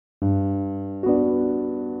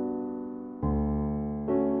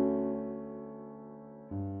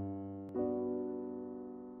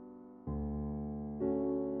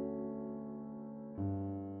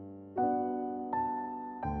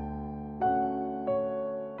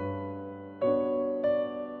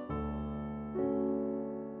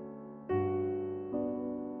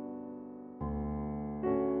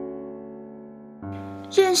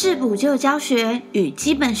认识补救教学与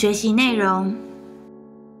基本学习内容。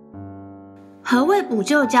何谓补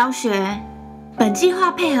救教学？本计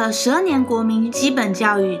划配合12年国民基本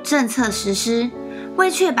教育政策实施，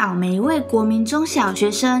为确保每一位国民中小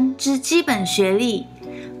学生之基本学历，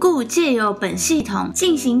故借由本系统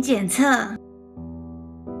进行检测。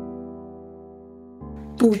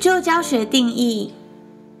补救教学定义：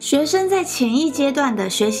学生在前一阶段的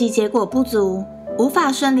学习结果不足，无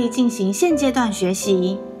法顺利进行现阶段学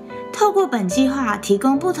习，透过本计划提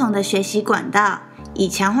供不同的学习管道，以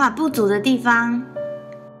强化不足的地方。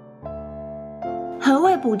何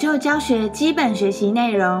谓补救教学基本学习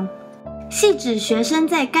内容？系指学生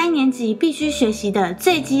在该年级必须学习的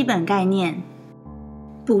最基本概念。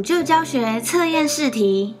补救教学测验试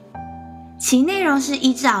题，其内容是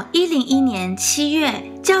依照101年7月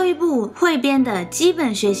教育部汇编的基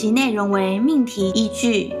本学习内容为命题依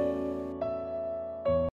据。